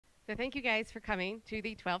So thank you guys for coming to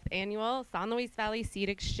the 12th annual San Luis Valley Seed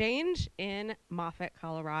Exchange in Moffett,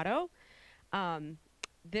 Colorado.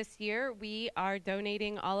 This year we are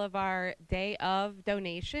donating all of our day of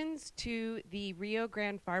donations to the Rio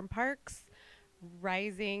Grande Farm Park's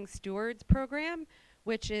Rising Stewards program,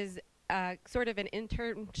 which is sort of an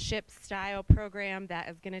internship style program that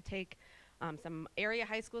is going to take some area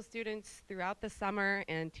high school students throughout the summer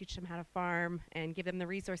and teach them how to farm and give them the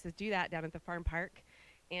resources to do that down at the farm park.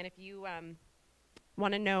 And if you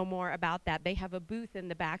want to know more about that, they have a booth in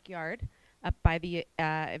the backyard up by the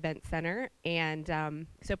event center. And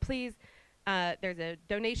so please, there's a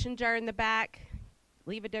donation jar in the back.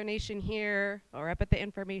 Leave a donation here or up at the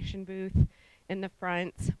information booth in the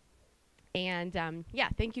front. And yeah,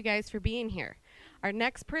 thank you guys for being here. Our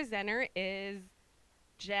next presenter is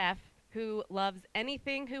Geoff, who loves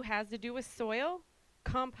anything who has to do with soil,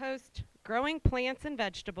 compost, growing plants and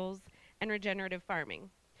vegetables, and regenerative farming.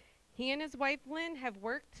 He and his wife Lynn have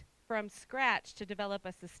worked from scratch to develop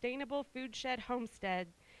a sustainable food shed homestead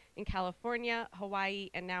in California, Hawaii,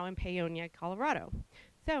 and now in Paonia, Colorado.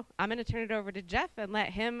 So I'm going to turn it over to Geoff and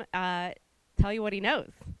let him tell you what he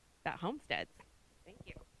knows about homesteads. Thank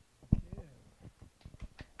you.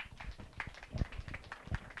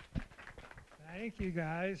 Thank you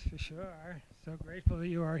guys, for sure. So grateful that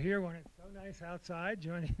you are here when it's so nice outside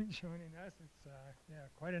joining us. It's yeah,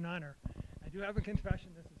 quite an honor. I do have a confession.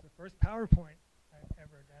 This is the first PowerPoint I've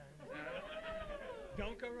ever done.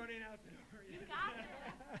 Don't go running out the door. You got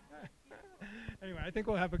it. Anyway, I think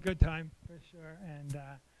we'll have a good time for sure. And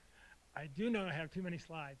I do know I have too many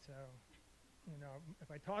slides, so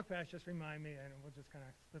if I talk fast, just remind me, and we'll just kind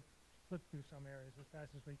of slip through some areas as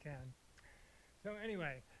fast as we can. So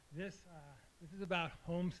anyway, this is about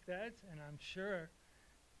homesteads, and I'm sure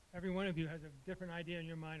every one of you has a different idea in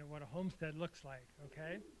your mind of what a homestead looks like,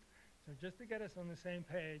 okay? So just to get us on the same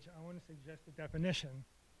page, I want to suggest a definition,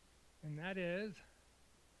 and that is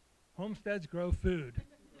homesteads grow food.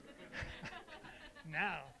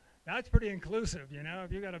 Now, that's pretty inclusive, you know?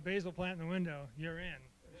 If you got a basil plant in the window, you're in,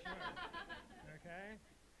 for sure, okay?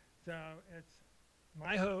 So it's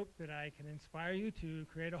my hope that I can inspire you to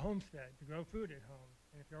create a homestead, to grow food at home.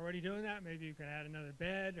 And if you're already doing that, maybe you can add another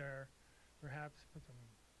bed or perhaps put some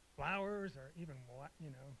flowers or even,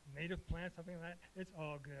 native plants, something like that. It's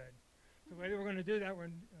all good. So the way that we're going to do that, we're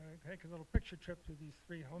going to take a little picture trip to these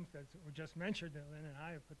 3 homesteads that were just mentioned that Lynn and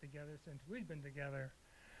I have put together since we've been together,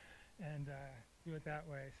 and do it that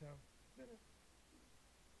way. So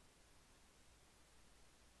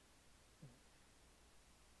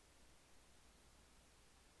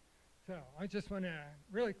I just want to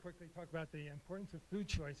really quickly talk about the importance of food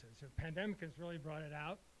choices. The pandemic has really brought it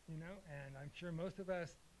out, and I'm sure most of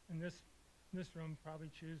us in this room probably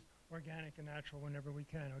choose organic and natural whenever we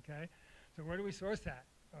can, okay? So where do we source that?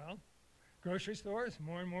 Well, grocery stores,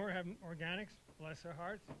 more and more have organics, bless their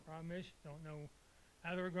hearts. The problem is, you don't know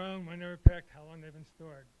how they were grown, when they were picked, how long they've been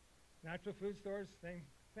stored. Natural food stores,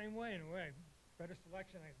 same way in a way. Better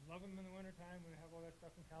selection. I love them in the wintertime when they have all that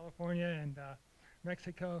stuff in California and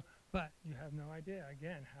Mexico, but you have no idea,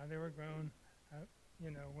 again, how they were grown,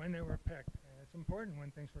 when they were picked. And it's important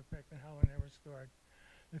when things were picked and how long they were stored.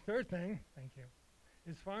 The third thing, thank you,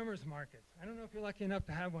 is farmers markets. I don't know if you're lucky enough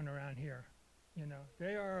to have one around here.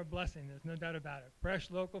 They are a blessing, there's no doubt about it. Fresh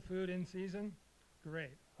local food in season,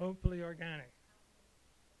 great. Hopefully organic.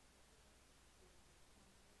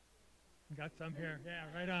 Got some here, yeah,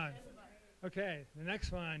 right on. Okay, the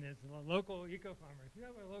next one is the local eco-farmer. If you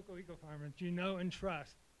have a local eco-farmer that you know and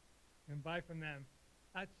trust and buy from them,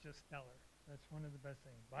 that's just stellar. That's one of the best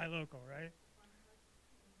things. Buy local, right?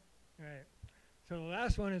 Right. So the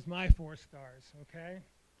last one is my 4 stars, okay?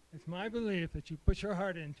 It's my belief that you put your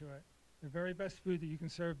heart into it. The very best food that you can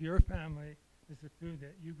serve your family is the food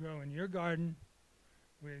that you grow in your garden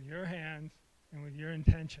with your hands and with your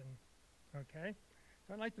intention, okay?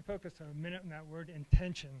 So I'd like to focus a minute on that word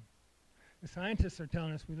intention. The scientists are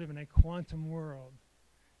telling us we live in a quantum world.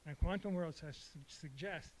 And a quantum world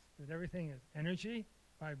suggests that everything is energy,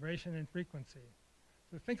 vibration, and frequency.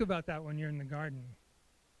 So think about that when you're in the garden.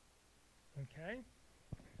 Okay?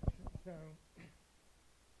 So,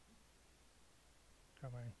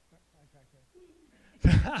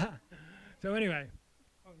 so anyway.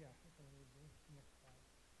 Oh yeah, that's what I need to do. Next slide.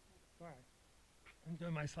 Sorry. I'm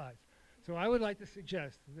doing my slides. So I would like to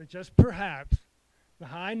suggest that just perhaps the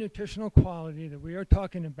high nutritional quality that we are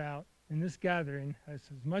talking about in this gathering has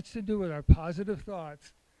as much to do with our positive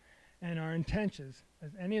thoughts and our intentions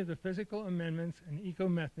as any of the physical amendments and eco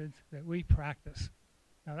methods that we practice.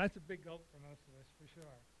 Now that's a big gulp for most of us, for sure.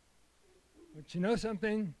 But you know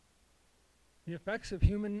something? the effects of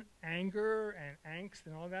human anger and angst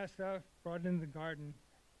and all that stuff brought into the garden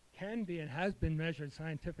can be and has been measured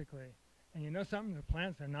scientifically. And you know something? The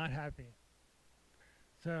plants are not happy.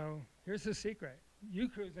 So here's the secret. You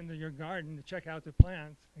cruise into your garden to check out the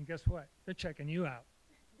plants, and guess what? They're checking you out.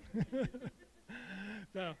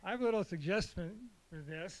 So I have a little suggestion for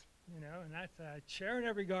this, and that's a chair in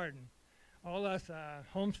every garden. All us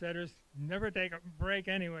homesteaders never take a break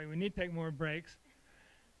anyway. We need to take more breaks.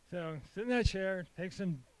 So sit in that chair, take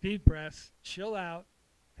some deep breaths, chill out,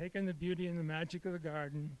 take in the beauty and the magic of the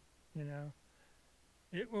garden,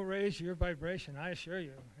 It will raise your vibration, I assure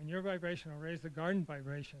you. And your vibration will raise the garden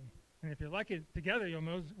vibration. And if you're lucky, together you'll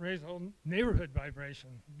raise the whole neighborhood vibration,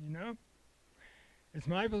 It's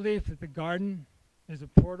my belief that the garden is a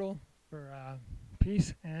portal for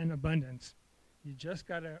peace and abundance. You just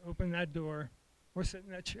got to open that door or sit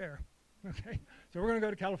in that chair, okay? So we're going to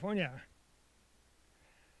go to California.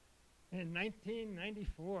 In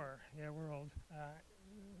 1994, yeah, we're old,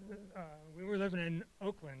 we were living in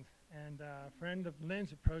Oakland, and a friend of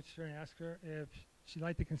Lynn's approached her and asked her if she'd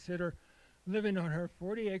like to consider living on her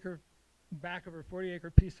back of her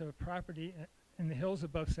 40-acre piece of property in the hills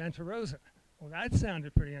above Santa Rosa. Well, that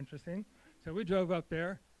sounded pretty interesting. So we drove up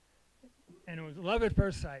there, and it was love at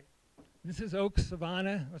first sight. This is oak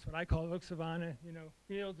savanna. That's what I call oak savanna.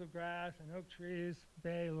 Fields of grass and oak trees,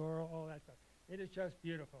 bay, laurel, all that stuff. It is just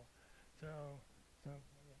beautiful. So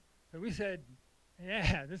we said,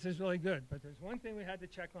 yeah, this is really good. But there's one thing we had to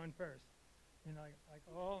check on first. We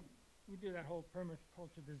do that whole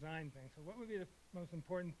permaculture design thing. So what would be the most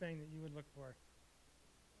important thing that you would look for?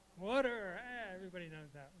 Water. Everybody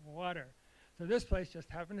knows that. Water. So this place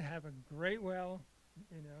just happened to have a great well.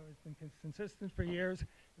 It's been consistent for years.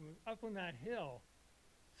 It was up on that hill.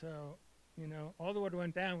 So, all the water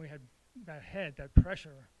went down. We had that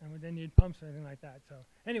pressure, and we didn't need pumps or anything like that. So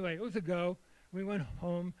anyway, it was a go. We went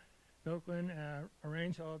home to Oakland,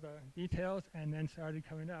 arranged all the details, and then started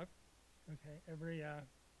coming up, okay, every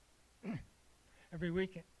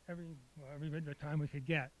weekend, every bit of time we could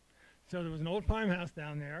get. So there was an old farmhouse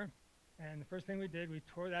down there, and the first thing we did, we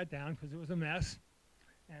tore that down because it was a mess,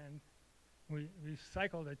 and we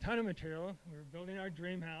recycled a ton of material. We were building our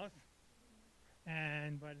dream house,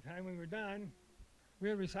 and by the time we were done, we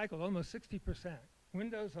had recycled almost 60%.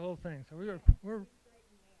 Windows, the whole thing. So we were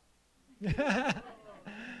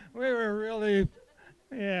really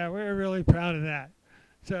proud of that.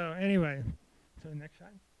 So anyway, so next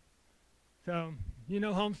shot. So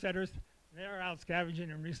homesteaders, they're out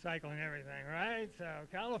scavenging and recycling everything, right? So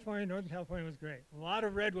Northern California was great. A lot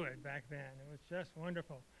of redwood back then. It was just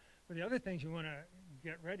wonderful. But the other things you want to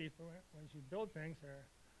get ready for once you build things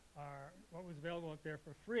are what was available up there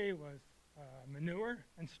for free was manure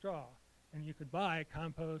and straw, and you could buy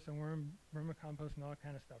compost and vermicompost and all that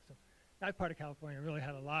kind of stuff. So that part of California really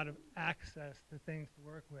had a lot of access to things to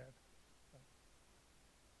work with.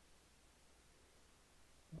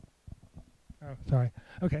 Oh, sorry.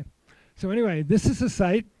 Okay. So anyway, this is the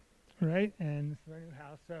site, right? And it's a very new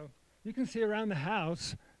house. So you can see around the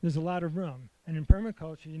house, there's a lot of room. And in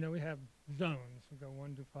permaculture, we have zones. We go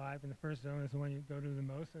 1 to 5, and the first zone is the one you go to the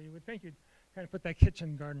most. So you would think you'd kind of put that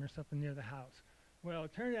kitchen garden or something near the house. Well,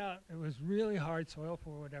 it turned out it was really hard soil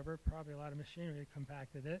for whatever, probably a lot of machinery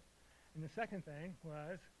compacted it. And the second thing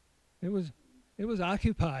was, it was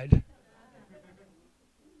occupied.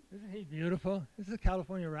 Isn't he beautiful? This is a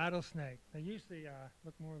California rattlesnake. They usually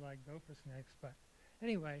look more like gopher snakes, but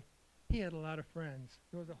anyway, he had a lot of friends.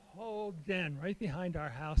 There was a whole den right behind our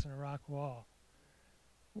house in a rock wall.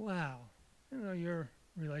 Wow. I don't know your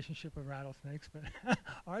relationship with rattlesnakes, but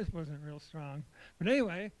ours wasn't real strong. But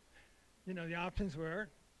anyway, the options were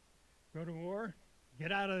go to war,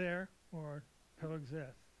 get out of there, or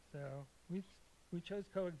coexist. So we chose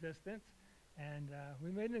coexistence, and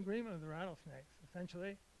we made an agreement with the rattlesnakes.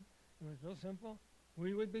 Essentially, it was real simple.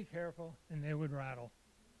 We would be careful, and they would rattle.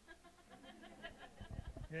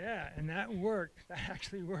 Yeah, and that worked. That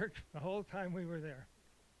actually worked the whole time we were there.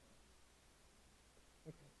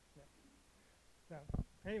 Okay, yeah. So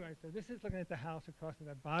anyway, so this is looking at the house across at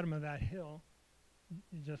the bottom of that hill.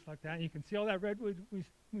 You just like that. You can see all that redwood we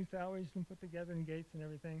salvaged and put together, and gates and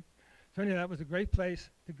everything. So anyway, that was a great place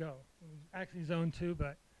to go. It was actually zone 2,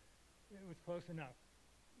 but it was close enough.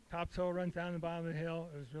 Topsoil runs down the bottom of the hill.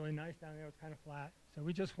 It was really nice down there. It was kind of flat. So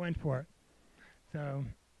we just went for it. So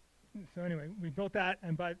anyway, we built that,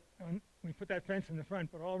 and we put that fence in the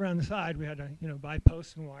front, but all around the side we had to buy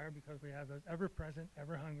posts and wire because we have those ever-present,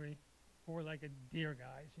 ever-hungry, four-legged deer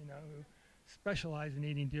guys, who specialize in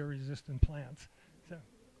eating deer-resistant plants. So,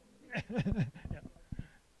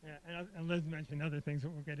 yeah, and Liz mentioned other things that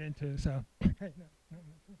we'll get into. So, hey, no,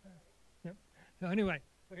 too fast. Yep. So anyway,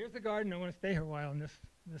 so here's the garden. I want to stay here a while in this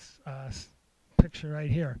picture right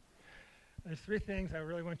here. There's three things I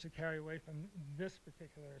really want you to carry away from this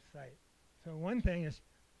particular site. So one thing is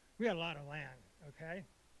we got a lot of land, okay?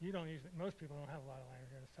 You don't use it. Most people don't have a lot of land.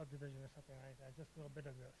 We're in a subdivision or something like that, just a little bit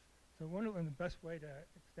of this. So one of the best way to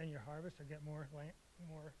extend your harvest or get more land,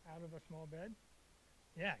 more out of a small bed,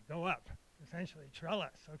 yeah, go up, essentially.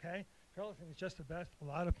 Trellis, okay? Trellising is just the best. A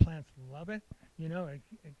lot of plants love it. You know, it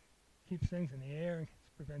keeps things in the air and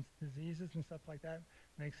prevents diseases and stuff like that.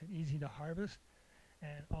 Makes it easy to harvest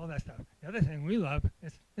and all that stuff. The other thing we love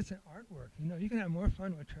is it's an artwork. You know, you can have more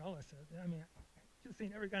fun with trellises. I mean, I've just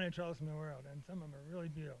seen every kind of trellis in the world, and some of them are really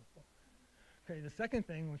beautiful. Okay, the second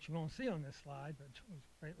thing, which you won't see on this slide, but was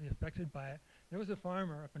greatly affected by it, there was a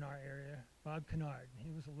farmer up in our area, Bob Kennard.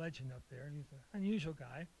 He was a legend up there. He was an unusual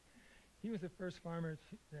guy. He was the first farmer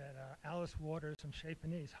that Alice Waters from Chez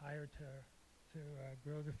Panisse hired to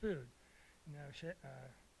grow the food. Now,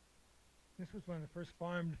 this was one of the first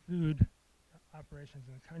farmed food operations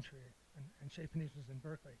in the country, and Chez Panisse was in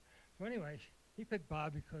Berkeley. So anyway, he picked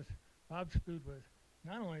Bob because Bob's food was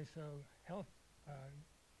not only so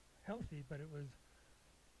healthy, but it was,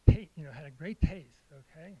 had a great taste,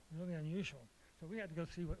 okay? Really unusual. So we had to go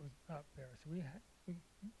see what was up there. So we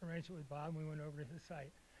arranged it with Bob, and we went over to his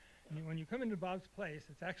site. And when you come into Bob's place,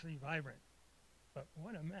 it's actually vibrant. But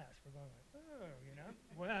what a mess. We're going like, oh, you know?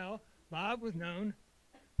 Well, Bob was known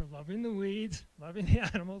for loving the weeds, loving the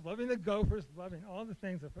animals, loving the gophers, loving all the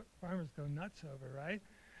things that farmers go nuts over, right?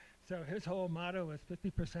 So his whole motto was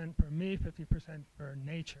 50% for me, 50% for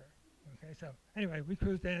nature. Okay, so anyway, we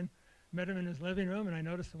cruised in, met him in his living room, and I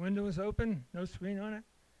noticed the window was open, no screen on it.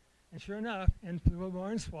 And sure enough, in flew a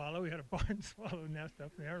barn swallow. We had a barn swallow nest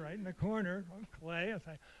up there right in the corner on clay. I was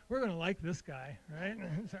like, we're going to like this guy, right?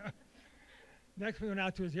 So next we went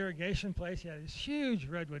out to his irrigation place. He had this huge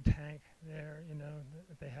redwood tank there, you know,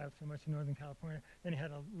 that they have so much in Northern California. Then he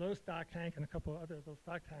had a low stock tank and a couple of other little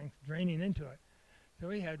stock tanks draining into it. So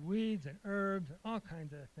he had weeds and herbs and all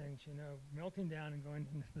kinds of things, you know, melting down and going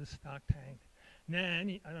into the stock tank. And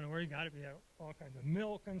then, I don't know where he got it, but he had all kinds of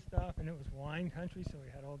milk and stuff, and it was wine country, so he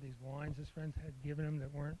had all these wines his friends had given him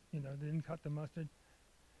that weren't, you know, didn't cut the mustard.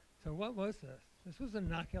 So what was this? This was an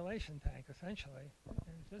inoculation tank, essentially. And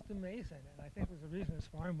it was just amazing, and I think it was the reason his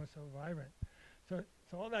farm was so vibrant. So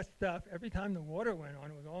all that stuff, every time the water went on,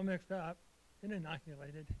 it was all mixed up. It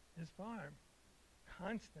inoculated his farm.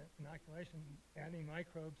 Constant inoculation, adding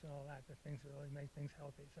microbes and all that, the things that really make things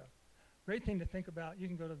healthy. So great thing to think about. You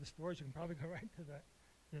can go to the stores. You can probably go right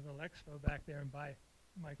to the Lexpo back there and buy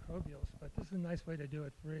microbials. But this is a nice way to do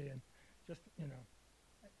it free and just, you know,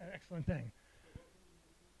 an excellent thing.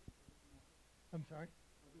 I'm sorry?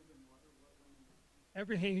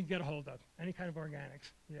 Everything you can get a hold of, any kind of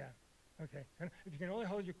organics. Yeah. Okay. If you can only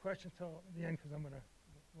hold your questions till the end, because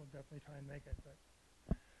we'll definitely try and make it. But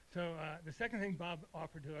so the second thing Bob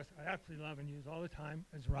offered to us, I absolutely love and use all the time,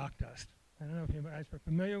 is rock dust. I don't know if you guys are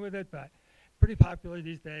familiar with it, but it's pretty popular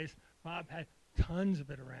these days. Bob had tons of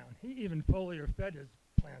it around. He even foliar fed his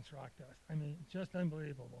plants rock dust. I mean, just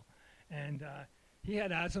unbelievable. And he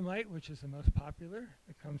had azomite, which is the most popular.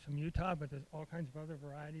 It comes from Utah, but there's all kinds of other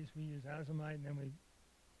varieties. We use azomite, and then we,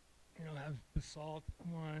 you know, have basalt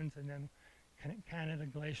ones, and then Canada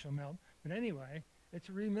glacial melt. But anyway, it's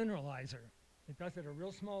a remineralizer. It does it at a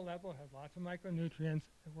real small level, has lots of micronutrients,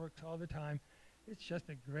 it works all the time. It's just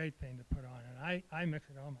a great thing to put on. And I mix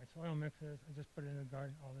it all my soil mixes. I just put it in the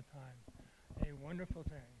garden all the time. A wonderful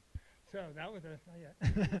thing. So that was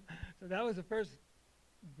so that was the first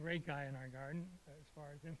great guy in our garden as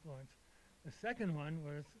far as influence. The second one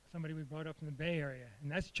was somebody we brought up in the Bay Area,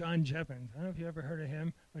 and that's John Jevons. I don't know if you ever heard of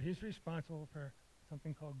him, but he's responsible for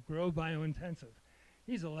something called Grow Biointensive.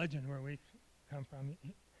 He's a legend where we come from.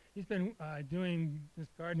 He's been doing this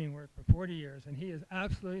gardening work for 40 years, and he is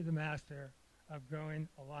absolutely the master of growing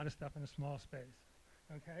a lot of stuff in a small space.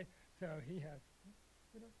 Okay, so he has.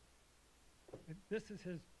 This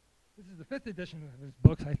is the 5th edition of his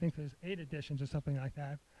books. I think there's 8 editions or something like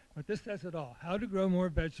that. But this says it all: how to grow more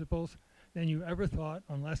vegetables than you ever thought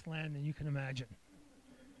on less land than you can imagine.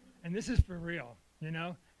 And this is for real, you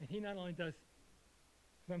know. And he not only does.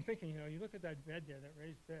 So I'm thinking, you know, you look at that bed there, that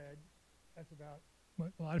raised bed. That's about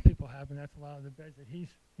what a lot of people have, and that's a lot of the beds that he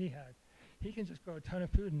has. He can just grow a ton of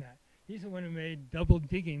food in that. He's the one who made double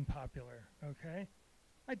digging popular, okay?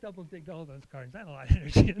 I double digged all those gardens. I had a lot of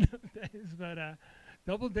energy in those days, but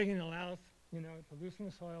double digging allows, you know, to loosen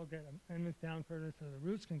the soil, get amendments down further so the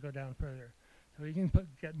roots can go down further. So he can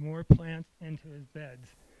get more plants into his beds.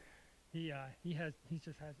 He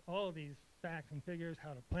just has all of these facts and figures,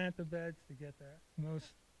 how to plant the beds to get the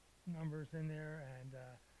most numbers in there, and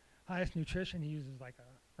highest nutrition. He uses like a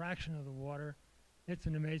fraction of the water. It's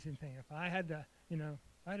an amazing thing. If I had to, if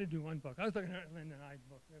I had to do one book, I was looking at Linda and I's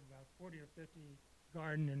book. We have about 40 or 50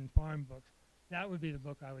 garden and farm books. That would be the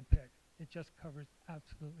book I would pick. It just covers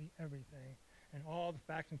absolutely everything and all the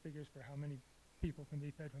facts and figures for how many people can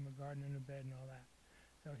be fed from a garden and a bed and all that.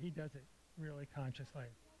 So he does it really consciously.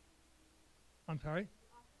 I'm sorry?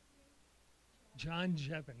 John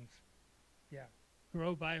Jevons. Yeah.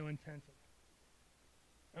 Grow Biointensive.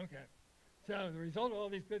 Okay. So the result of all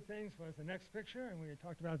these good things was the next picture, and we had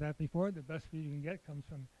talked about that before. The best food you can get comes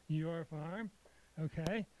from your farm.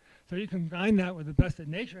 Okay. So you combine that with the best that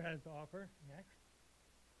nature has to offer. Next.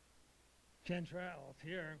 Chanterelles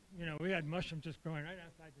here. We had mushrooms just growing right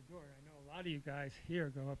outside the door. I know a lot of you guys here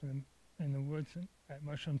go up in the woods at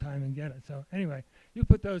mushroom time and get it. So anyway, you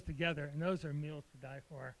put those together, and those are meals to die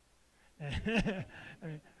for. I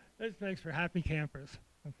mean, this makes for happy campers.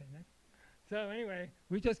 Okay, next. So anyway,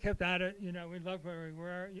 we just kept at it. We loved where we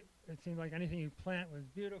were. It seemed like anything you plant was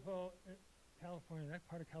beautiful. California, that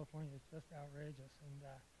part of California is just outrageous. And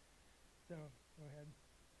so go ahead.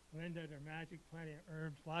 Linda, they're magic, plenty of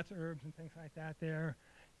herbs, lots of herbs and things like that there.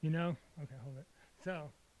 Okay, hold it.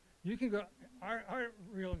 So you can go, our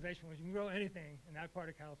realization was you can grow anything in that part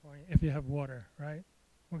of California if you have water, right?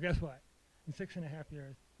 Well, guess what? In 6.5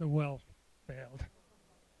 years, the well failed.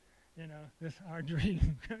 Our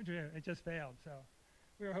dream, it just failed. So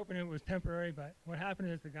we were hoping it was temporary, but what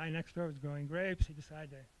happened is the guy next door was growing grapes. He decided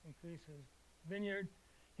to increase his vineyard.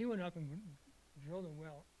 He went up and drilled a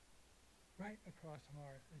well right across from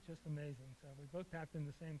ours. It's just amazing. So we both tapped in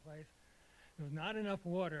the same place. There was not enough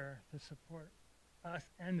water to support us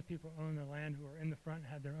and the people who own the land who were in the front and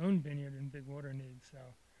had their own vineyard and big water needs. So,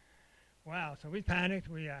 wow. So we panicked.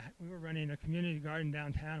 We were running a community garden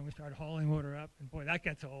downtown, and we started hauling water up. And boy, that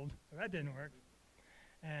gets old. So that didn't work.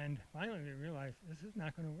 And finally, we realized this is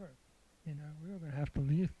not going to work. We were going to have to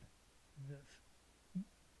leave this,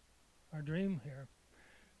 our dream here.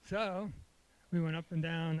 So we went up and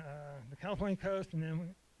down the California coast, and then we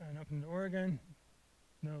went up into Oregon.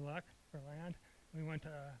 No luck for land. We went to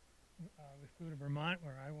we flew to Vermont,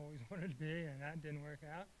 where I always wanted to be, and that didn't work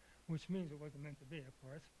out, which means it wasn't meant to be, of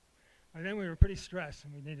course. And then we were pretty stressed,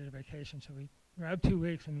 and we needed a vacation, so we grabbed 2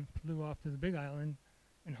 weeks and flew off to the Big Island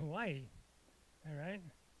in Hawaii. All right.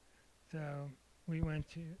 So we were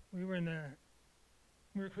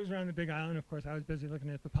cruising around the Big Island. Of course, I was busy looking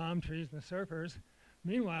at the palm trees and the surfers.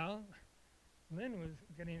 Meanwhile, Lynn was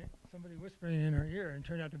getting somebody whispering in her ear, and it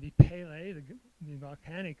turned out to be Pele, the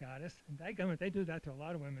volcanic goddess. And dadgummit, they do that to a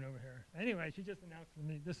lot of women over here. Anyway, she just announced to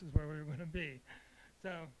me this is where we were going to be.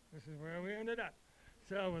 So this is where we ended up.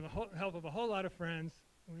 So with the help of a whole lot of friends,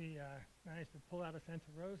 we managed to pull out a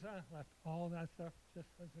Santa Rosa, left all that stuff just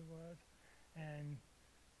as it was, and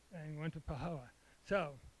went to Pahoa.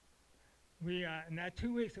 So we, in that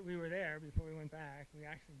 2 weeks that we were there before we went back, we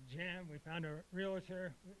actually jammed. We found a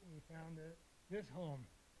realtor. We found this home.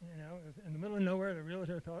 It was in the middle of nowhere. The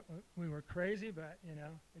realtor thought we were crazy, but it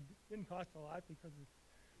didn't cost a lot because it's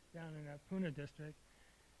down in that Puna district,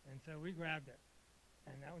 and so we grabbed it.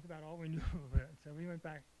 And that was about all we knew of it. So we went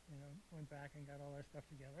back, and got all our stuff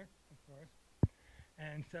together, of course.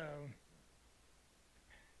 And so,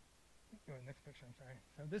 next picture. I'm sorry.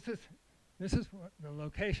 So this is the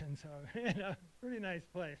location. So pretty nice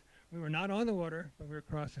place. We were not on the water, but we were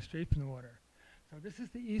across the street from the water. So this is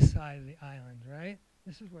the east side of the island, right?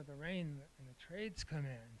 This is where the rain and the trades come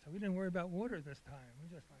in. So we didn't worry about water this time. We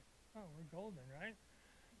just like, oh, we're golden, right?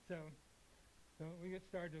 So we get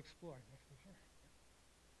started to explore. Next picture.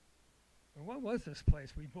 So what was this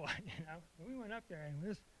place we bought? We went up there,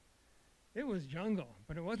 and it was jungle,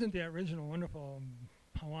 but it wasn't the original wonderful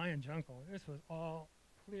Hawaiian jungle. This was all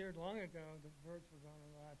cleared long ago. The birds were gone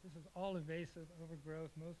a lot. This is all invasive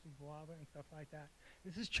overgrowth, mostly guava and stuff like that.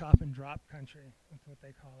 This is chop and drop country. That's what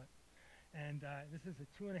they call it. And this is a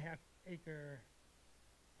 2.5 acre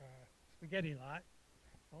spaghetti lot.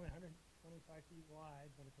 It's only 125 feet wide,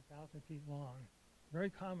 but it's 1,000 feet long. Very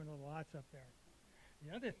common little lots up there.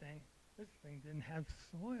 The other thing, this thing didn't have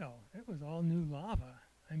soil. It was all new lava.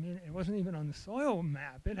 I mean, it wasn't even on the soil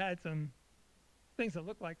map. It had some things that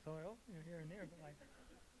looked like soil, here and there, but like,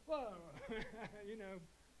 whoa,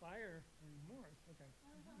 fire remorse. Okay.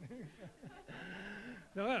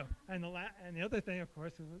 So, and the other thing, of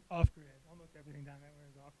course, was off-grid. Almost everything down that way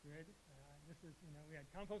was off-grid. This is, we had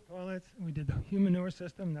compost toilets. We did the human manure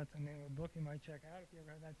system. That's the name of a book you might check out if you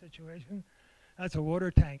ever had that situation. That's a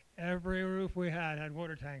water tank. Every roof we had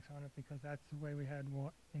water tanks on it because that's the way we had,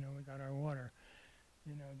 we got our water.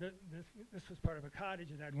 You know, this was part of a cottage.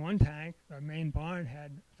 It had one tank. Our main barn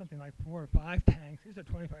had something like 4 or 5 tanks. These are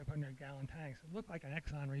 2,500-gallon tanks. It looked like an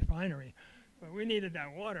Exxon refinery, but we needed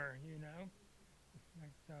that water, you know.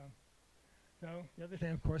 Like, so the other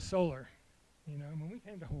thing, of course, solar. You know, when we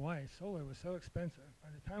came to Hawaii, solar was so expensive. By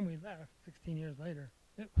the time we left, 16 years later,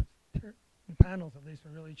 it was the panels at least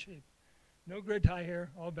were really cheap. No grid tie here,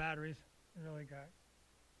 all batteries. It really got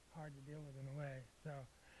hard to deal with in a way.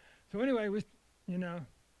 So anyway, you know,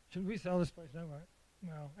 should we sell this place? No, what?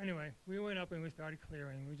 Well, anyway, we went up and we started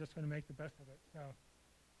clearing. We're just going to make the best of it.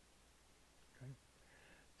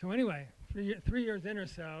 So anyway, 3 years in or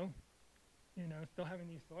so, you know, still having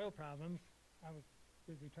these soil problems. I was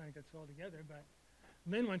busy trying to get soil together, but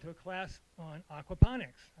Lynn went to a class on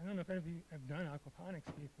aquaponics. I don't know if any of you have done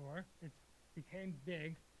aquaponics before. It became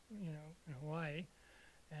big, you know, in Hawaii,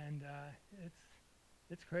 and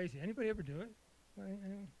it's crazy. Anybody ever do it?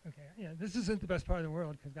 Okay, yeah, this isn't the best part of the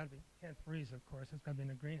world because can't freeze, of course. It's got to be in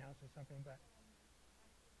a greenhouse or something, but.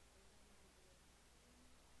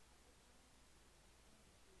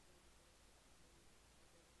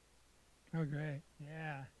 Oh, great.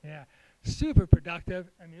 Yeah. Super productive.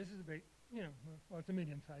 I mean, this is a big, you know, well, it's a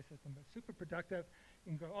medium-sized system, but super productive.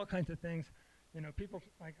 You can grow all kinds of things. You know, people,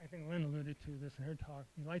 like I think Lynn alluded to this in her talk,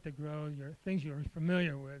 you like to grow your things you're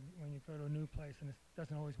familiar with when you go to a new place, and it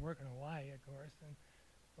doesn't always work in Hawaii, of course.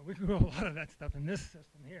 But we can grow a lot of that stuff in this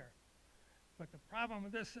system here. But the problem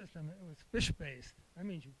with this system, it was fish-based. That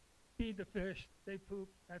means you feed the fish, they poop,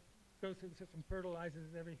 that goes through the system,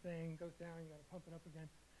 fertilizes everything, goes down, you got to pump it up again.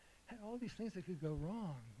 Had all these things that could go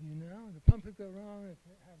wrong, you know? The pump could go wrong, it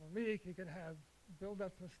could have a leak, you could have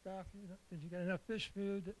buildup of stuff. You know, did you get enough fish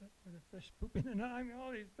food? Were the fish pooping or not? I mean,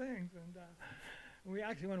 all these things. And we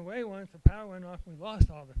actually went away once, the power went off, and we lost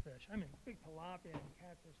all the fish. I mean, big tilapia and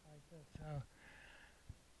catfish like this. So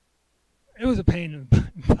it was a pain in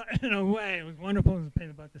the butt in a way. It was wonderful, it was a pain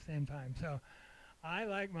in the butt at the same time. So I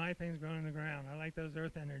like my things growing in the ground. I like those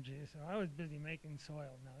earth energies. So I was busy making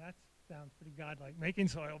soil. Now that sounds pretty godlike, making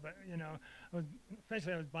soil, but you know,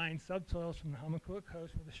 essentially I was buying subsoils from the Hamakua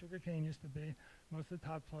coast where the sugar cane used to be. Most of the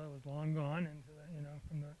topsoil was long gone into the, you know,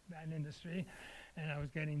 from that industry, and I was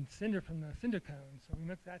getting cinder from the cinder cones. So we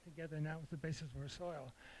mixed that together, and that was the basis for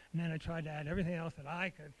soil. And then I tried to add everything else that I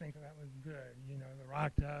could think of that was good. You know, the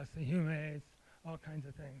rock dust, the humates, all kinds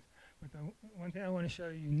of things. But the one thing I want to show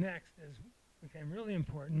you next became really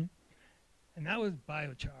important, and that was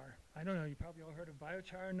biochar. I don't know, you probably all heard of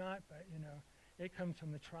biochar or not, but you know, it comes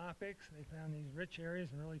from the tropics. They found these rich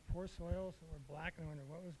areas and really poor soils that were black, and I wondered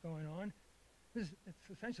what was going on. It's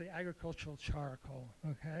essentially agricultural charcoal,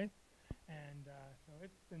 okay? And so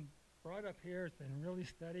it's been brought up here, it's been really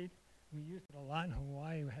studied. We used it a lot in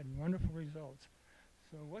Hawaii, we had wonderful results.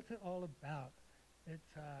 So what's it all about? It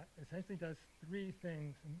essentially does 3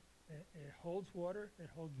 things. It holds water, it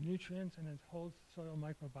holds nutrients, and it holds soil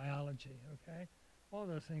microbiology, okay? All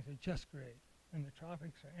those things are just great, and the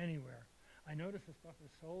tropics are anywhere. I noticed the stuff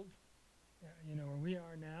is sold, you know, where we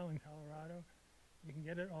are now in Colorado. You can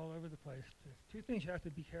get it all over the place. There's 2 things you have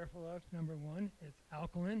to be careful of. Number 1, it's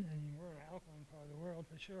alkaline, and we're an alkaline part of the world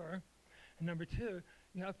for sure. And number 2,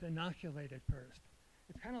 you have to inoculate it first.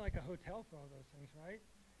 It's kind of like a hotel for all those things, right?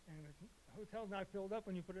 And if the hotel's not filled up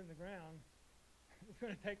when you put it in the ground, it's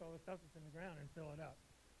going to take all the stuff that's in the ground and fill it up.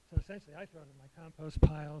 So essentially, I throw it in my compost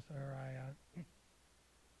piles, or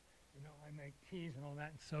you know, I make teas and all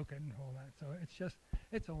that and soak it and all that. So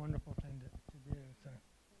it's a wonderful thing to do. So,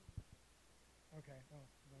 okay,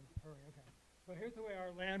 hurry, okay. So here's the way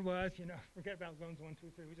our land was. You know, forget about zones 1,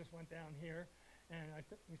 2, 3. We just went down here, and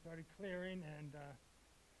we started clearing, and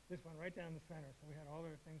this one right down the center. So we had all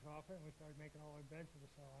our things off it, and we started making all our beds for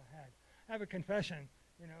the soil I had. I have a confession,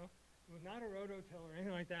 you know. It was not a rototill or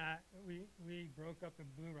anything like that. We broke up the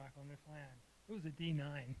blue rock on this land. It was a D9.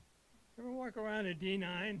 You ever walk around a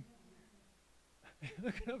D9?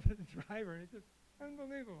 Looking up at the driver, it's just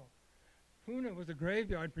unbelievable. Puna was a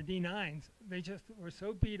graveyard for D9s. They just were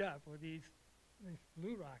so beat up with these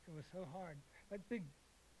blue rock. It was so hard. That big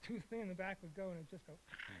tooth thing in the back would go and it'd just go,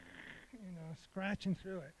 you know, scratching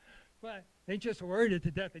through it. But they just worried it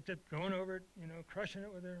to death. They kept going over it, you know, crushing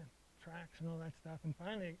it with their tracks and all that stuff. And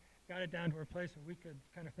finally got it down to a place where we could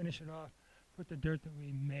kind of finish it off, put the dirt that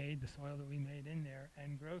we made, the soil that we made in there,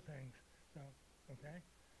 and grow things. So, okay.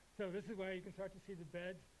 So this is where you can start to see the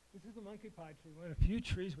beds. This is the monkey pod tree, one of the few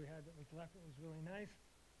trees we had that was left that was really nice.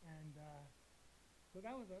 And so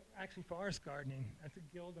that was actually forest gardening. That's a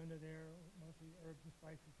guild under there, mostly herbs and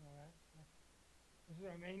spices and all that. This is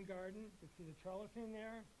our main garden. You can see the trellis in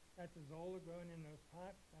there. That's a zola growing in those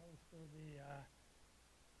pots. That was for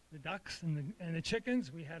the ducks and the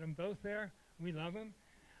chickens. We had them both there. We love them.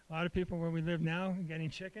 A lot of people where we live now are getting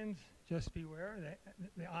chickens. Just beware.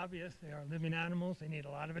 They're obvious. They are living animals. They need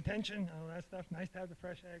a lot of attention, all that stuff. Nice to have the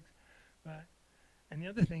fresh eggs. And the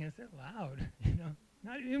other thing is they're loud.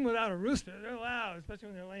 Not even without a rooster, they're loud, especially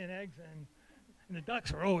when they're laying eggs. And the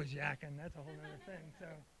ducks are always yakking. That's a whole other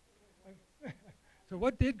thing. So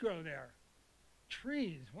what did grow there?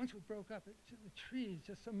 Trees. Once we broke up, the trees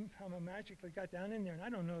just somehow magically got down in there. And I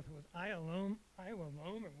don't know if it was Iowa loam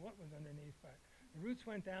or what was underneath, but the roots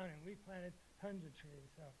went down and we planted tons of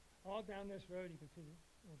trees. So all down this road, you can see,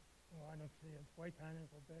 I don't see it, white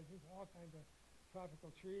pineapple beds, all kinds of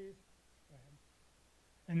tropical trees. Go ahead.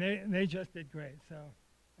 And they just did great. So,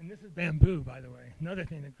 and this is bamboo, by the way, another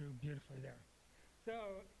thing that grew beautifully there. So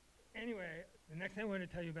anyway, the next thing I want to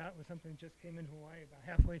tell you about was something that just came in Hawaii about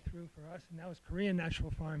halfway through for us, and that was Korean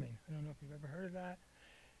natural farming. I don't know if you've ever heard of that.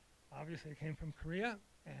 Obviously, it came from Korea,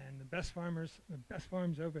 and the best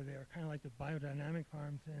farms over there, kind of like the biodynamic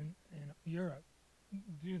farms in Europe,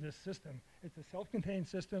 do this system. It's a self-contained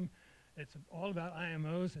system. It's all about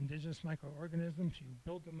IMOs, indigenous microorganisms. You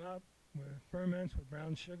build them up with ferments, with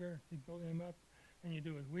brown sugar. You build them up, and you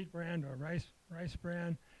do with wheat bran or rice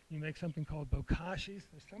bran. You make something called bokashis.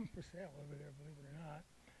 There's some for sale over there, believe it or not.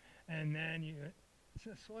 And then it's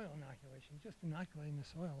a soil inoculation, just inoculating the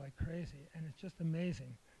soil like crazy, and it's just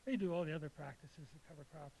amazing. They do all the other practices, the cover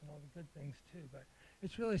crops and all the good things too, but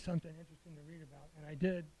it's really something interesting to read about. And I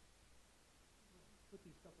did put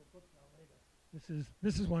these couple books out later.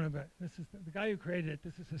 This is one of it. This is the guy who created it.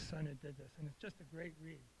 This is his son who did this, and it's just a great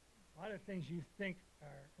read. A lot of things you think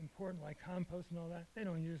are important, like compost and all that, they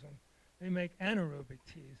don't use them. They make anaerobic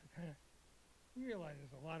teas. You realize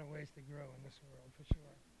there's a lot of ways to grow in this world, for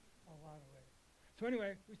sure. A lot of ways. So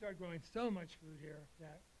anyway, we started growing so much food here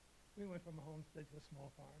that we went from a homestead to a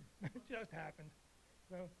small farm. It just happened.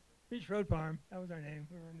 So Beach Road Farm, that was our name.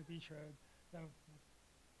 We were on the beach road.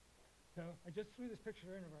 So I just threw this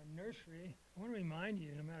picture in of our nursery. I want to remind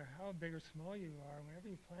you, no matter how big or small you are, whenever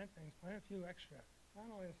you plant things, plant a few extra.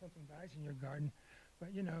 Not only if something dies in your garden, but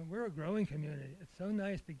we're a growing community. It's so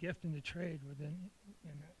nice to gift and to trade within,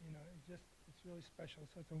 it's really special.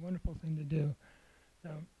 So it's a wonderful thing to do. So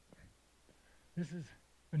this is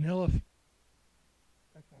vanilla.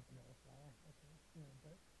 That's not vanilla flower.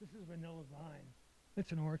 But this is vanilla vine.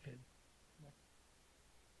 It's an orchid.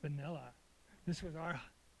 Vanilla. This was our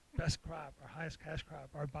best crop, our highest cash crop.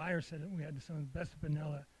 Our buyer said that we had some of the best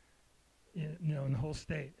vanilla, in the whole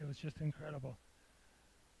state. It was just incredible.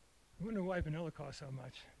 I wonder why vanilla costs so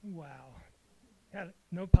much. Wow.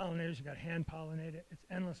 No pollinators, you got hand pollinated. It's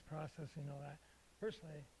endless processing, all that.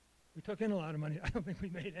 Personally, we took in a lot of money. I don't think we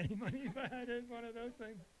made any money, but it is one of those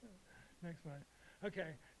things. Next one. Okay,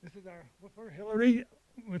 this is our for Hillary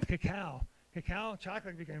with cacao.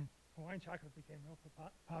 Hawaiian chocolate became real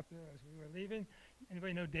popular as we were leaving.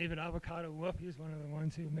 Anybody know David Avocado Wolf? He was one of the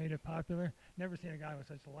ones who made it popular. Never seen a guy with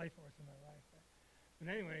such a life force in my life.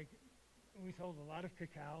 But anyway, we sold a lot of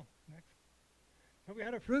cacao. Next. So we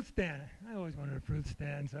had a fruit stand. I always wanted a fruit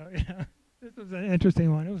stand, so this was an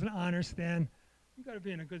interesting one. It was an honor stand. You've got to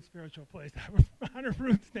be in a good spiritual place to have an honor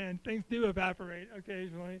fruit stand. Things do evaporate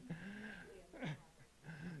occasionally.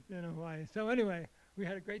 Why? So anyway, we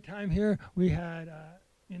had a great time here. We had,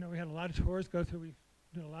 we had a lot of tours go through. We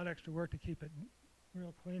did a lot of extra work to keep it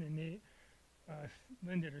real clean and neat.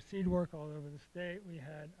 Lynn did her seed work all over the state. We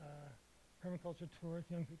had permaculture tours,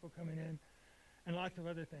 young people coming in, and lots of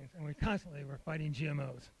other things. And we constantly were fighting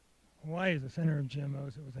GMOs. Hawaii is the center of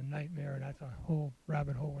GMOs. It was a nightmare, and that's a whole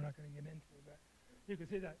rabbit hole we're not going to get into. But you can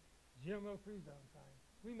see that GMO-free zone sign.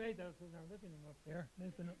 We made those in our living room up there.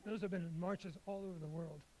 Those have been in marches all over the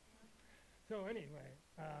world. So anyway,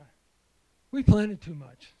 we planted too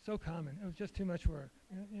much. So common. It was just too much work.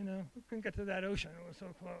 We couldn't get to that ocean. It was so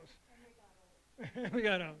close. We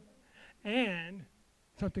got out. And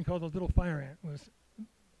something called a little fire ant was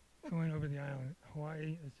going over the island.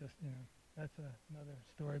 Hawaii is just, that's another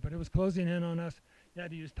story. But it was closing in on us. You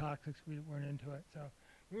had to use toxics. We weren't into it. So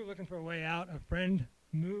we were looking for a way out. A friend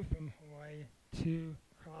moved from Hawaii to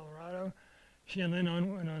Colorado. She and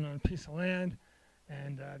Lynn went on a piece of land,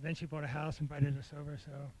 and then she bought a house and invited us over.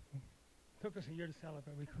 So it took us a year to sell it,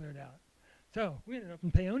 but we cleared out. So we ended up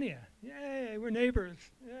in Paonia. Yay, we're neighbors.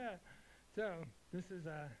 Yeah. So this is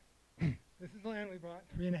land we bought,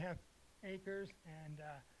 3.5 acres, and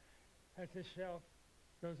that's this shelf.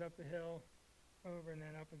 Goes up the hill, over and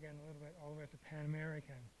then up again a little bit, all the way up to Pan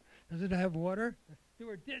American. Does it have water? The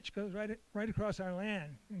Stewart ditch goes right across our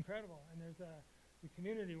land. Incredible. And there's the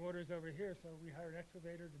community waters over here, so we hired an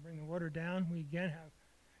excavator to bring the water down. We again have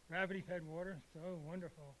gravity-fed water, so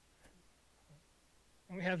wonderful.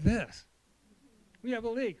 And we have this. we have a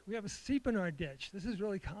leak. We have a seep in our ditch. This is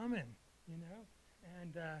really common, you know.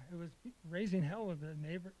 And it was raising hell with the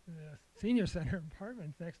senior center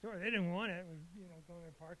apartments next door. They didn't want it. It was, you know, going to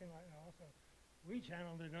their parking lot and all. So we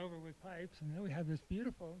channeled it over with pipes, and then we have this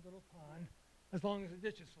beautiful little pond, as long as the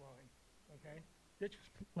ditch is flowing, okay? Ditch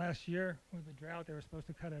was last year with the drought. They were supposed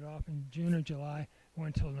to cut it off in June or July. It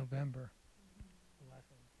went until November. The last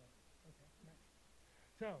one. Okay, next.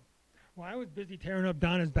 So while I was busy tearing up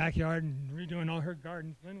Donna's backyard and redoing all her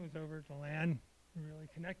gardens, Lynn was over at the land, really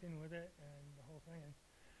connecting with it and the whole thing,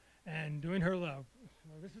 and doing her love. So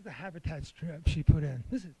this is the habitat strip she put in.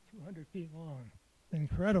 This is 200 feet long.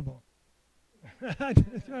 Incredible.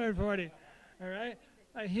 240, all right?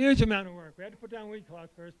 A huge amount of work. We had to put down weed cloth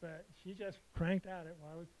first, but she just cranked at it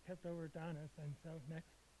while I was kept over at Donna's. And so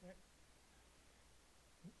next.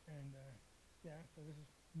 And yeah, so this is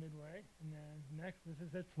midway. And then next, this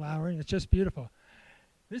is it flowering. It's just beautiful.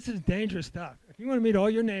 This is dangerous stuff. If you want to meet all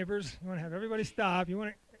your neighbors, you want to have everybody stop, you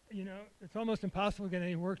want to, you know, it's almost impossible to get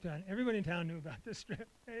any work done. Everybody in town knew about this strip.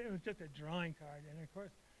 It was just a drawing card. And of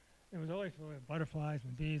course, it was always full of butterflies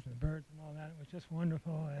and bees and birds and all that. It was just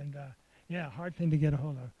wonderful. And yeah, hard thing to get a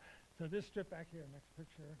hold of. So this strip back here, next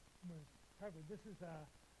picture, was covered. This is a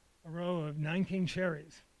row of 9 king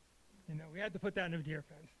cherries. You know, we had to put that in a deer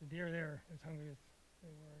fence. The deer there as hungry as they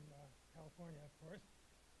were in California, of course.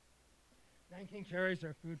 9 king cherries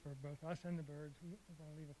are food for both us and the birds. We're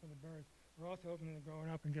going to leave it for the birds. We're also hoping to grow it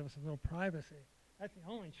up and give us a little privacy. That's the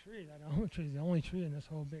only tree. That almond tree is the only tree in this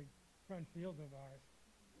whole big front field of ours.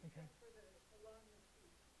 Okay.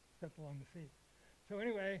 Except along the sea. So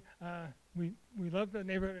anyway, we love the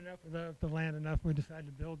neighborhood enough, we love the land enough, we decided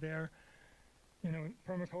to build there. You know,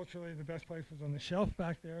 permaculturally, the best place was on the shelf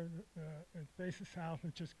back there. It faces south,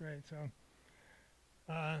 it's just great. So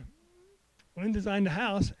Lynn designed the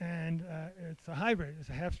house, and it's a hybrid. It's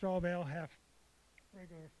a half straw bale, half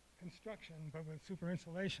regular construction, but with super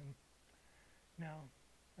insulation. Now,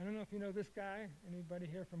 I don't know if you know this guy. Anybody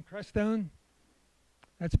here from Crestone?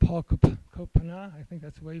 That's Paul Copana. I think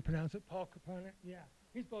that's the way you pronounce it. Paul Copana. Yeah.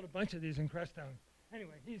 He's built a bunch of these in Crestone.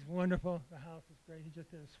 Anyway, he's wonderful. The house is great. He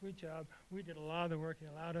just did a sweet job. We did a lot of the work. He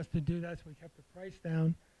allowed us to do that, so we kept the price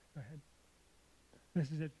down. Go ahead.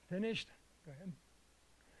 This is it finished. Go ahead.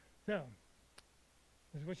 So,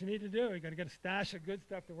 this is what you need to do. You got to get a stash of good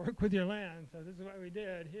stuff to work with your land. So this is what we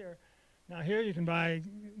did here. Now here you can buy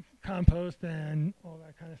compost and all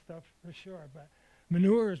that kind of stuff for sure, but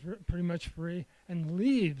manure is pretty much free. And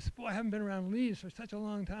leaves, boy, I haven't been around leaves for such a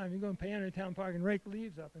long time. You go and Pander Town Park and rake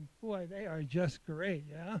leaves up, and boy, they are just great,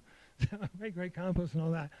 yeah? So make great compost and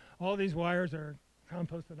all that. All these wires are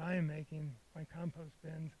compost that I am making, my compost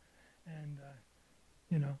bins, and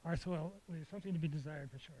you know, our soil leaves something to be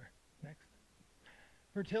desired for sure. Next.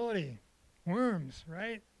 Fertility, worms,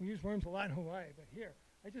 right? We use worms a lot in Hawaii, but here,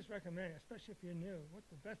 I just recommend, especially if you're new, what's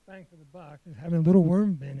the best bang for the buck is having a little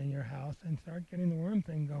worm bin in your house and start getting the worm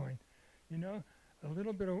thing going. You know, a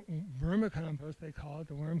little bit of vermicompost, they call it,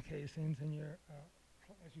 the worm casings in your,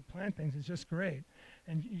 as you plant things, is just great.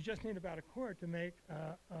 And you just need about a quart to make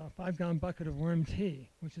a 5-gallon bucket of worm tea,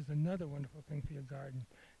 which is another wonderful thing for your garden.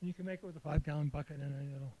 And you can make it with a 5-gallon bucket and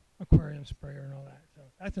a little aquarium sprayer and all that. So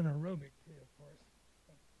that's an aerobic tea, of course.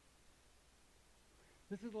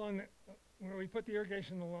 This is along the, where we put the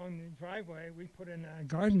irrigation along the driveway. We put in a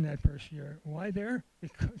garden that first year. Why there?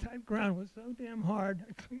 Because that ground was so damn hard.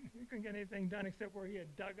 You couldn't get anything done except where he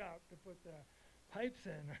had dug up to put the pipes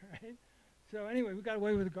in, right? So anyway, we got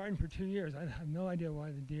away with the garden for 2 years. I have no idea why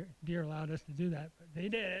the deer allowed us to do that, but they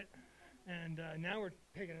did it. And now we're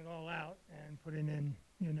taking it all out and putting in,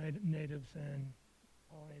 you know, natives and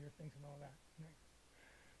pollinator things and all that.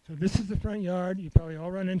 So this is the front yard. You probably all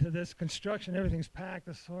run into this. Construction, everything's packed.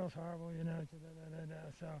 The soil's horrible, you know.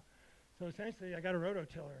 So essentially, I got a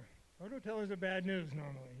rototiller. Rototillers are bad news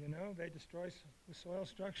normally, you know. They destroy the soil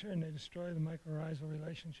structure, and they destroy the mycorrhizal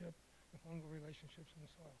relationship, the fungal relationships in the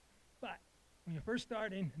soil. But when you're first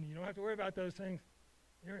starting, and you don't have to worry about those things,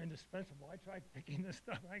 they're indispensable. I tried picking this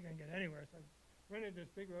stuff. I can't get anywhere. So I rented this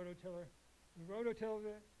big rototiller. We rototilled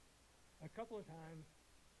it a couple of times,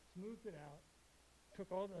 smoothed it out, took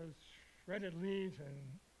all those shredded leaves and,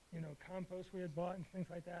 you know, compost we had bought and things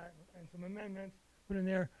like that, and some amendments, put in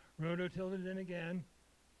there, rototilled it in again,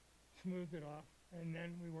 smoothed it off, and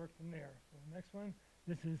then we worked from there. So the next one,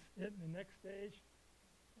 this is it, the next stage,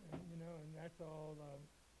 you know, and that's all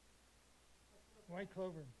white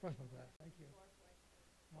clover, Brussels grass, thank you.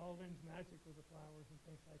 All Lynn's magic with the flowers and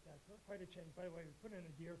things like that. So quite a change. By the way, we put in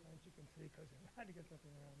a deer fence, you can see, because I had to get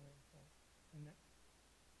something around there.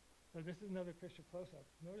 So this is another picture close-up.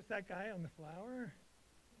 Notice that guy on the flower?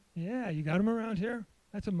 Yeah, you got him around here?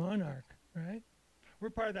 That's a monarch, right? we're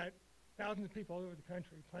part of that thousands of people all over the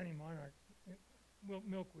country planting monarch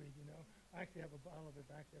milkweed, you know. I actually have a bottle of it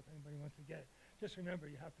back there if anybody wants to get it. Just remember,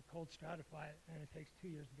 you have to cold stratify it, and it takes 2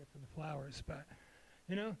 years to get to the flowers. But,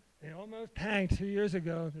 you know, they almost tanked 2 years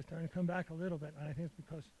ago. They're starting to come back a little bit, and I think it's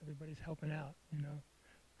because everybody's helping out, you know.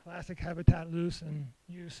 Classic habitat loss and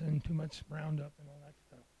use and too much Roundup and all that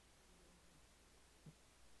stuff.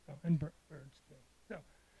 Oh, and birds, too. So,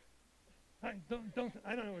 I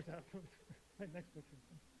don't know what's happening. Next picture.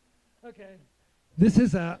 Okay.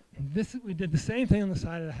 We did the same thing on the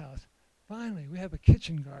side of the house. Finally, we have a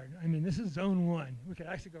kitchen garden. I mean, this is zone 1. We could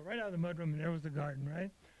actually go right out of the mudroom, and there was the garden, right?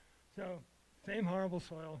 So, same horrible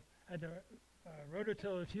soil. Had to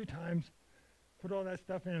rototill a few times, put all that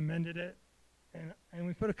stuff in, amended it, and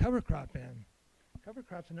we put a cover crop in. Cover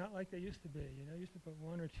crops are not like they used to be. You know, used to put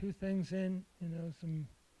 1 or 2 things in, you know, some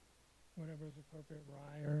whatever is appropriate,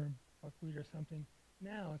 rye or buckwheat or something.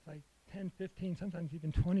 Now it's like 10, 15, sometimes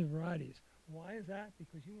even 20 varieties. Why is that?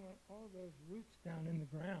 Because you want all those roots down in the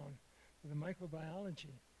ground for the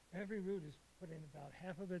microbiology. Every root is putting about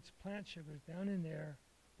half of its plant sugars down in there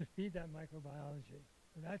to feed that microbiology.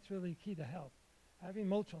 So that's really key to health. Having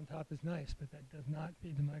mulch on top is nice, but that does not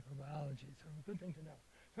feed the microbiology. So a good thing to know.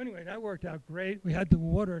 So anyway, that worked out great. We had the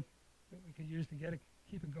water that we could use to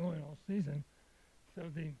keep it going all season. So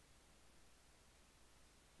the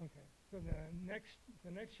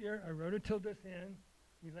next year, I rototilled this in.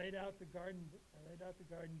 We laid out the garden. I laid out the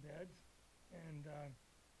garden beds, and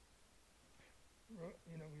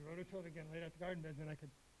you know, we rototilled again, laid out the garden beds, and I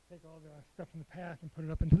could take all the stuff from the path and put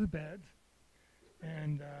it up into the beds.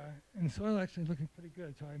 And the soil actually looking pretty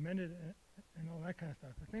good, so I amended it and all that kind of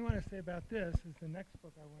stuff. The thing I want to say about this is the next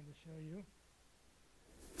book I wanted to show you.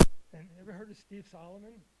 And ever heard of Steve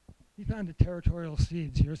Solomon? He founded Territorial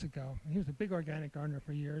Seeds years ago. And he was a big organic gardener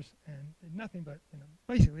for years and did nothing but, you know,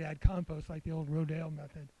 basically add compost like the old Rodale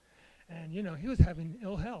method. And, you know, he was having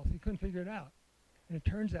ill health. He couldn't figure it out. And it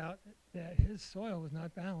turns out that his soil was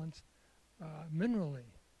not balanced minerally.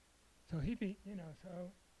 So he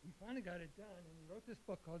finally got it done, and he wrote this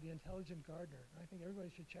book called The Intelligent Gardener. And I think everybody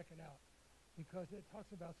should check it out because it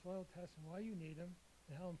talks about soil tests and why you need them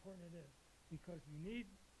and how important it is. Because you need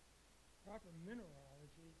proper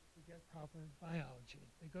mineralogy to get proper biology.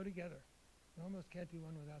 They go together. You almost can't do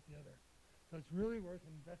one without the other. So it's really worth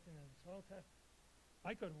investing in a soil test.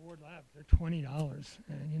 I go to Ward Labs. They're $20,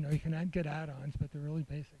 and you know you can get add-ons, but they're really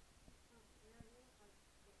basic.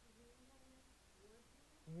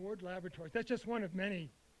 Ward Laboratories. That's just one of many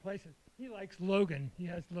places. He likes Logan. He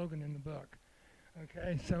has Logan in the book.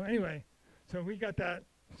 Okay, so anyway, so we got that.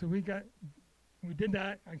 So we did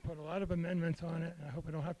that. I put a lot of amendments on it, and I hope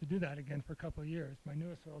I don't have to do that again for a couple of years. My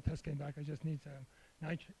newest soil test came back. I just need some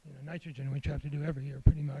nitrogen, which I have to do every year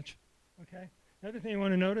pretty much. Okay. The other thing you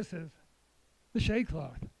want to notice is the shade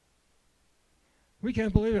cloth. We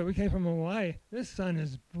can't believe it. We came from Hawaii. This sun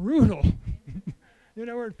is brutal. You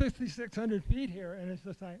know, we're at 5,600 feet here, and it's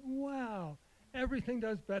just like, wow, everything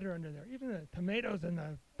does better under there. Even the tomatoes and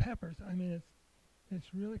the peppers. I mean,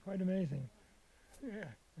 it's really quite amazing. Yeah,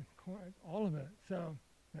 all of it. So,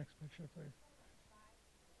 next picture, please.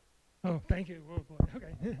 Oh, thank you. Whoa, boy.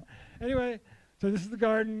 Okay. Anyway, so this is the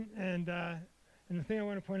garden, and the thing I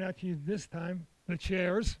want to point out to you this time, the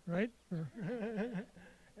chairs, right? No.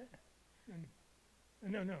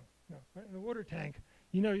 The water tank.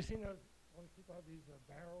 You know, you've seen those. All these people have these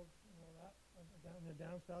barrels and all that down in the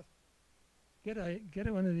downspouts. Get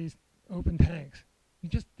one of these open tanks. You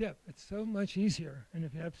just dip. It's so much easier. And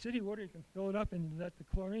if you have city water, you can fill it up and you let the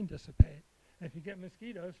chlorine dissipate. And if you get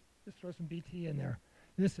mosquitoes, just throw some BT in there.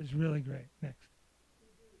 This is really great. Next.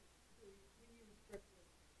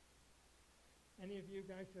 Any of you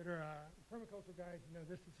guys that are permaculture guys, you know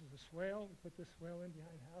this is a swale. We put this swale in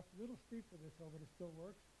behind the house. A little steep for this hill, but it still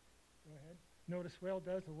works. Go ahead. You know what a swale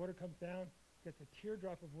does? The water comes down, gets a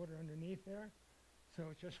teardrop of water underneath there. So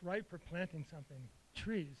it's just right for planting something.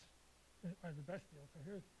 Trees are the best deal. So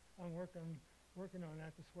here's, I'm working on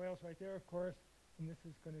that. The swale's right there, of course, and this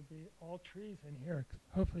is going to be all trees in here.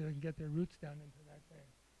 Hopefully they can get their roots down into that thing.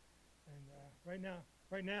 And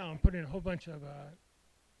right now I'm putting a whole bunch of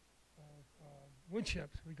wood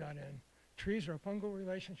chips we got in. Trees are a fungal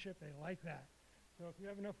relationship. They like that. So if you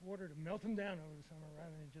have enough water to melt them down over the summer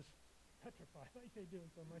rather than just petrify like they do in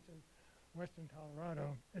so much of western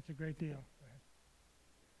Colorado, it's a great deal. Go ahead.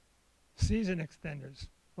 Season extenders.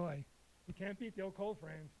 Boy, you can't beat the old cold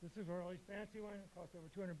frames. This is a really fancy one. It costs over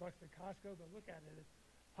 $200 at Costco, but look at it. It's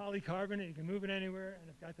polycarbonate. You can move it anywhere, and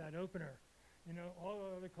it's got that opener. You know, all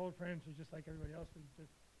the other cold frames are just like everybody else. We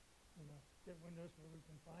just, you know, get windows where we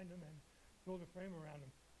can find them and build a frame around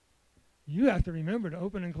them. you have to remember to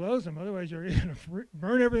open and close them. Otherwise, you're going to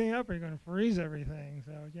burn everything up or you're going to freeze everything.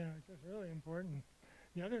 So, you know, it's just really important.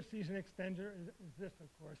 The other season extender is this, of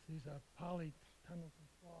course, these poly tunnels and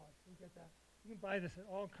cloths. You get that. You can buy this at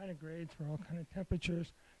all kind of grades for all kind of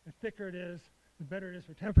temperatures. The thicker it is, the better it is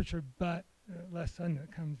for temperature, but less sun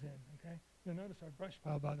that comes in, okay? You'll notice our brush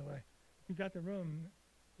pile, by the way. If you've got the room,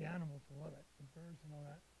 the animals will love it, the birds and all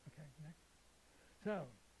that. Okay, next. So,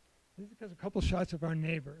 this is just a couple shots of our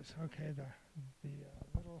neighbors, okay, the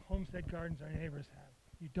little homestead gardens our neighbors have.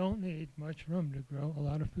 You don't need much room to grow a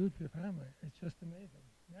lot of food for your family. It's just amazing.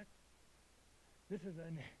 Next. This is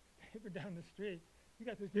a neighbor down the street. She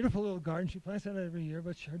got this beautiful little garden. She plants that every year,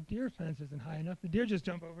 but her deer fence isn't high enough. The deer just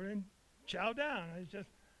jump over it and chow down. It's just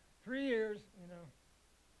 3 years, you know,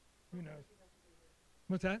 who knows.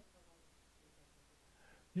 What's that?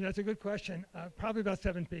 Yeah, that's a good question. Probably about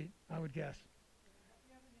 7 feet, I would guess.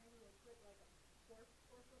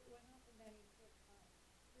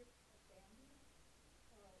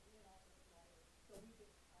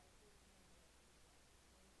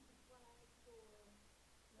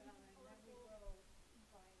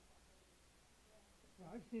 Well,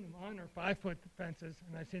 I've seen them on or 5-foot fences,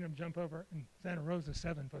 and I've seen them jump over in Santa Rosa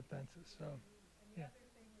 7-foot fences. So, And the yeah. other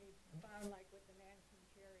thing we found, like with the Manson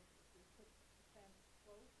cherries, is we put the fence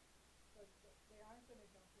close, so they aren't going to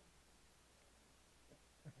jump in.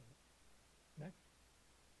 Okay. Next.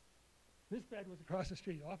 This bed was across the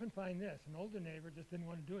street. You often find this. An older neighbor just didn't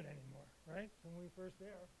want to do it anymore, right? So when we were first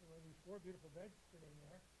there were these 4 beautiful beds sitting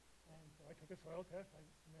there. And so I took a soil test. I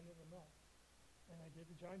cemented them up. And I did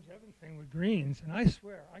the John Jevons thing with greens. And I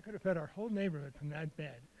swear, I could have fed our whole neighborhood from that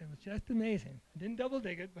bed. It was just amazing. I didn't double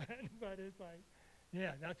dig it, but it's like,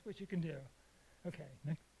 yeah, that's what you can do. Okay,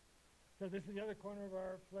 next. So this is the other corner of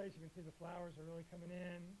our place. You can see the flowers are really coming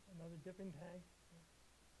in. Another dipping tank.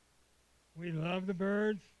 We love the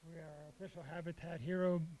birds. We are our official habitat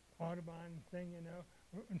hero Audubon thing, you know.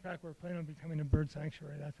 In fact, we're planning on becoming a bird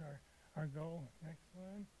sanctuary. That's our goal. Next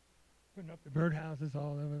one. Putting up the birdhouses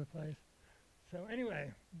all over the place. So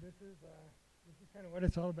anyway, this is kind of what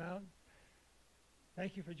it's all about.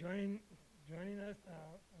 Thank you for joining us.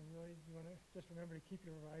 I really want to just remember to keep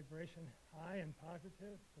your vibration high and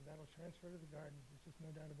positive, so that'll transfer to the garden. There's just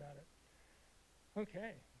no doubt about it.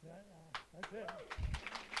 Okay, that's it.